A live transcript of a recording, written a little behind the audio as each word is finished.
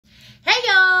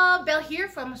here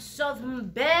from Southern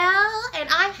Belle, and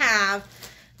I have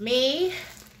me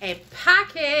a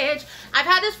package. I've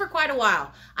had this for quite a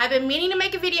while. I've been meaning to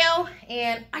make a video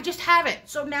and I just haven't.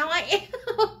 So now I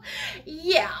am.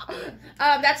 Yeah.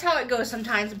 That's how it goes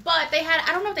sometimes. But they had,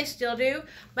 I don't know if they still do,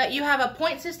 but you have a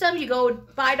point system. You go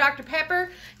buy Dr.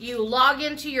 Pepper. You log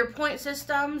into your point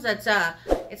systems. That's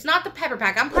it's not the Pepper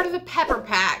Pack. I'm part of the Pepper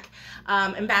Pack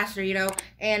ambassador, you know.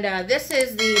 And this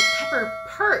is the Pepper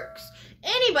Perks.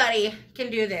 Anybody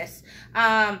can do this.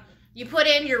 You put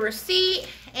in your receipt,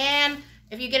 and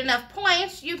if you get enough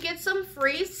points, you get some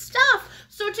free stuff.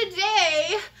 So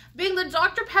today, being the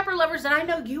Dr. Pepper lovers that I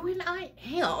know you and I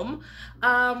am,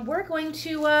 we're going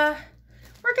to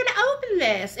open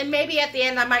this. And maybe at the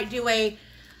end, I might do a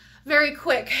very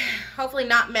quick, hopefully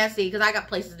not messy, because I got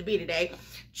places to be today,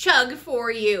 chug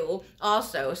for you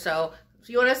also. So if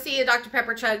you want to see a Dr.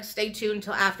 Pepper chug, stay tuned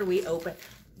until after we open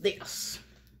this.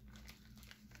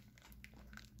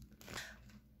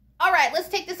 All right, let's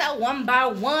take this out one by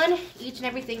one, each and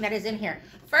everything that is in here.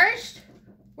 First,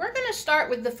 we're gonna start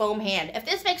with the foam hand. If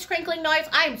this makes crinkling noise,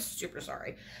 I'm super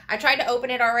sorry. I tried to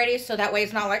open it already, so that way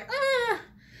it's not like, ah.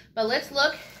 But let's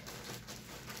look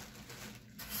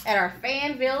at our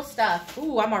Fanville stuff.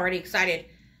 Ooh, I'm already excited.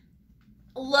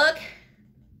 Look,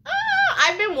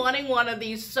 I've been wanting one of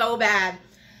these so bad.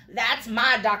 That's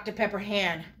my Dr. Pepper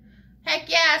hand. Heck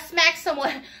yeah, smack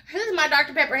someone. This is my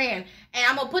Dr. Pepper hand. And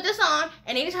I'm going to put this on,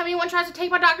 and anytime anyone tries to take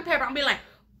my Dr. Pepper, I'm going to be like,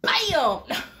 bam!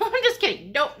 I'm just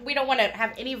kidding. We don't want to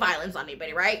have any violence on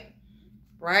anybody, right?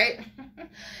 Right?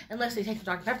 Unless they take the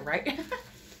Dr. Pepper, right?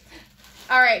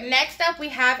 All right, next up, we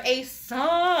have a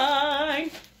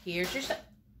sign. Here's your sign.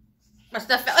 My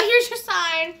stuff fell. Here's your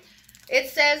sign. It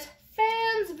says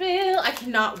Fanville. I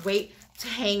cannot wait to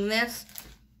hang this.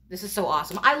 This is so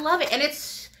awesome. I love it, and it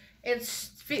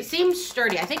seems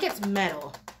sturdy. I think it's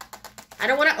metal. I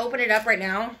don't want to open it up right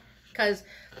now because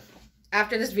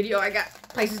after this video I got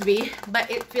places to be,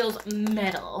 but it feels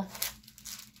metal.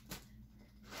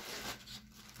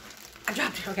 I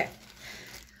dropped it. Okay.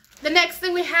 The next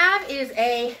thing we have is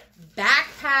a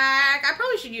backpack. I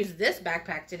probably should use this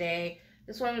backpack today.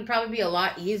 This one would probably be a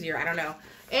lot easier. I don't know.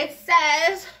 It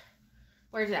says,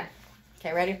 where's that?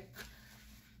 Okay, ready?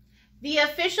 The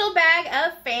official bag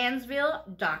of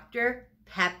Fanville Dr.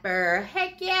 Pepper.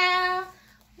 Heck yeah.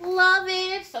 Love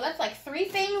it. So that's like 3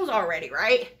 things already,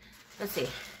 right? Let's see.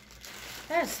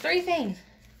 That's 3 things.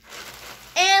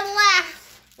 And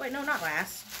last. Wait, no, not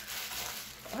last.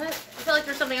 What? I feel like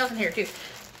there's something else in here, too.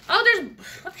 Oh, there's,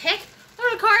 what the heck?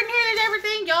 There's a card in here. There's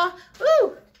everything, y'all.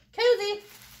 Ooh, koozie.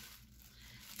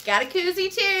 Got a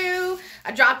koozie, too.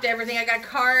 I dropped everything. I got a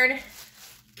card,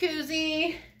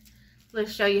 koozie.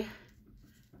 Let's show you.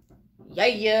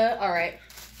 Yeah. All right.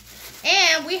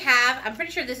 And we have, I'm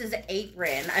pretty sure this is an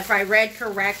apron, if I read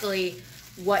correctly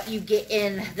what you get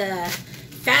in the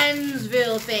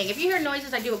Fanville thing. If you hear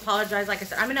noises, I do apologize. Like I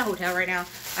said, I'm in a hotel right now.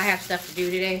 I have stuff to do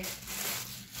today.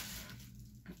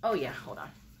 Oh yeah, hold on.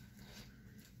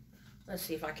 Let's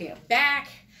see if I can back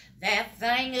that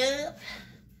thing up.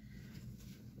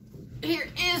 Here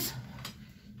is,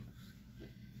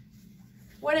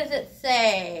 what does it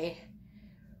say?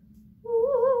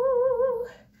 Ooh,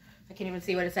 I can't even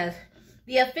see what it says.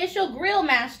 The official grill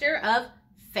master of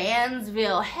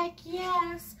Fanville. Heck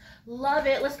yes. Love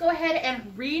it. Let's go ahead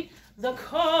and read the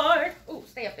card. Oh,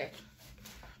 stay up there.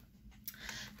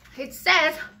 It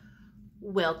says,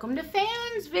 welcome to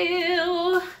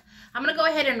Fanville. I'm going to go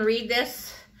ahead and read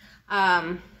this.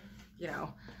 You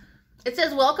know, it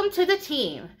says, welcome to the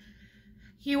team.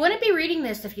 You wouldn't be reading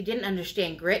this if you didn't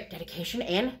understand grit, dedication,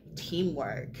 and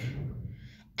teamwork.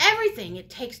 Everything it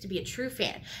takes to be a true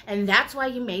fan, and that's why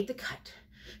you made the cut.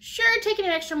 Sure, taking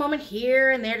an extra moment here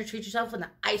and there to treat yourself when the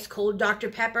ice-cold Dr.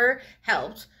 Pepper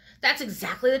helped. That's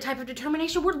exactly the type of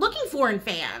determination we're looking for in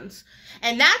fans.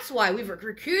 And that's why we've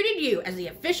recruited you as the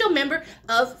official member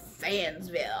of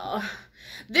Fanville.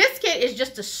 This kit is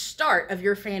just the start of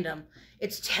your fandom.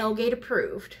 It's tailgate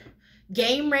approved.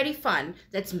 Game-ready fun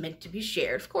that's meant to be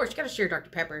shared. Of course, you gotta share Dr.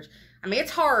 Peppers. I mean,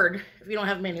 it's hard if you don't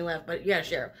have many left, but you gotta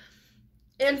share them.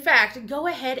 In fact, go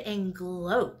ahead and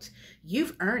gloat.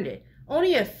 You've earned it.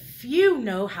 Only a few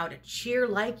know how to cheer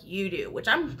like you do, which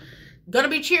I'm gonna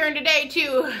be cheering today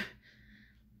too.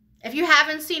 If you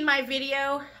haven't seen my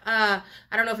video, I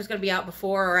don't know if it's gonna be out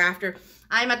before or after.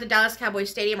 I'm at the Dallas Cowboys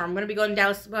Stadium, or I'm going to be going to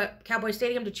Dallas Cowboys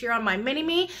Stadium to cheer on my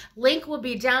mini-me. Link will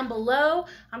be down below.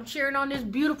 I'm cheering on this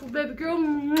beautiful baby girl.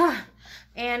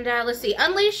 And let's see.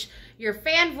 Unleash your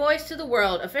fan voice to the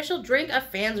world. Official drink of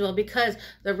Fansville, because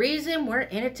the reason we're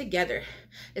in it together.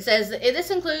 It says this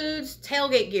includes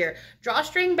tailgate gear,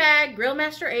 drawstring bag,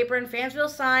 Grillmaster apron, Fansville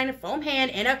sign, foam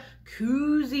hand, and a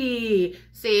koozie.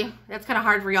 See, that's kind of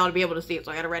hard for y'all to be able to see it,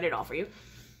 so I got to write it all for you.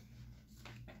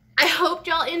 I hope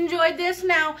y'all enjoyed this.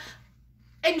 Now,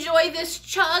 enjoy this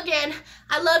chug, and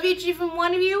I love each and every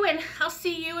one of you, and I'll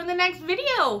see you in the next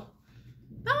video.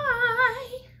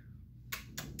 Bye.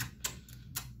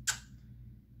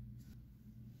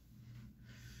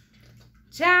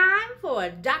 Time for a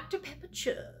Dr. Pepper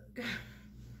chug.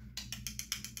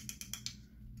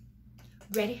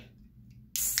 Ready?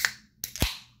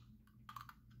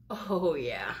 Oh,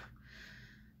 yeah.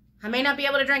 I may not be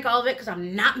able to drink all of it because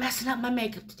I'm not messing up my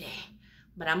makeup today.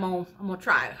 But I'm gonna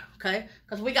try, okay?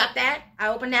 Because we got that. I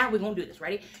opened that. We're going to do this.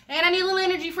 Ready? And I need a little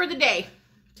energy for the day.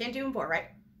 10, 2, and 4, right?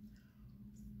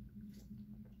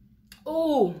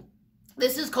 Oh,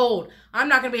 this is cold. I'm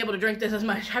not going to be able to drink this as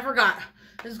much. I forgot.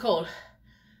 This is cold.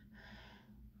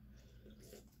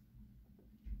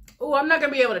 Oh, I'm not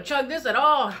going to be able to chug this at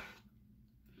all.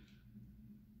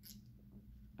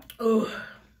 Oh.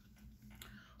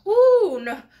 Ooh,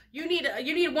 no. You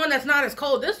need one that's not as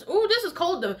cold. This is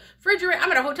cold. The refrigerator.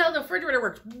 I'm at a hotel. The refrigerator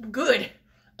works good.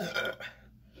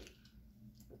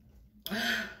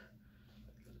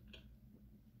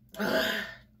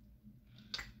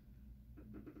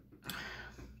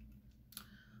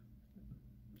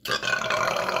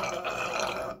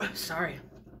 Sorry.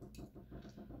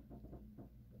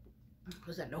 What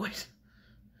was that noise?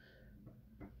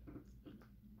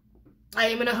 I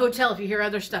am in a hotel. If you hear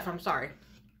other stuff, I'm sorry.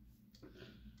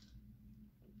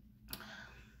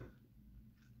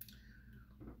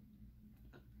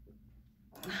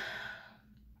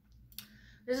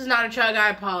 This is not a chug. I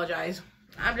apologize.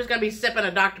 I'm just going to be sipping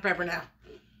a Dr. Pepper now.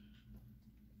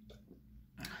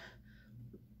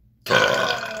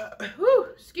 Whew,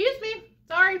 excuse me.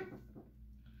 Sorry.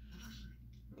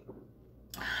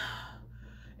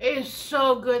 It is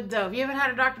so good, though. If you haven't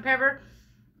had a Dr. Pepper,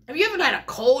 if you haven't had a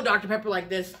cold Dr. Pepper like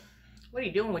this, what are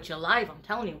you doing with your life? I'm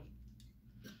telling you.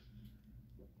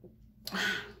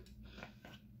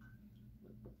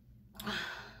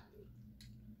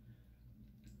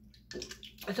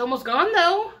 It's almost gone,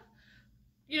 though.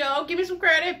 You know, give me some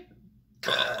credit.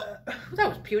 That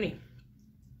was puny.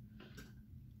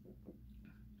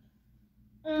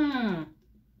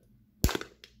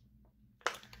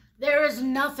 There is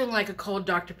nothing like a cold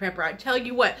Dr. Pepper, I tell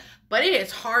you what. But it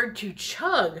is hard to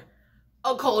chug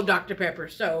a cold Dr. Pepper,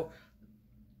 so.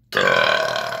 Ooh.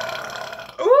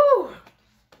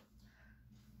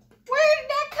 Where did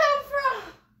that come from?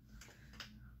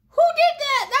 Who did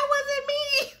that? That wasn't me.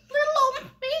 Little old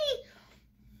me.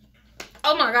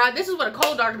 Oh my God, this is what a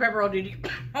cold Dr. Pepper will do to you.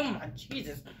 Oh my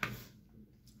Jesus.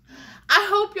 I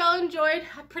hope y'all enjoyed.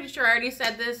 I'm pretty sure I already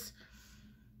said this.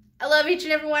 I love each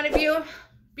and every one of you.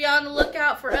 Be on the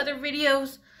lookout for other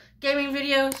videos, gaming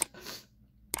videos,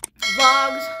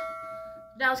 vlogs,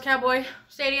 Dallas Cowboy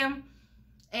Stadium,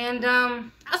 and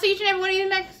I'll see each and every one of you in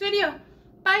the next video.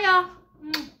 Bye, y'all.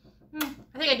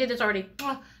 I think I did this already,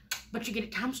 but you get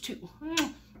it times 2.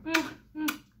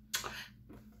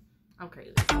 I'm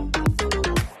crazy.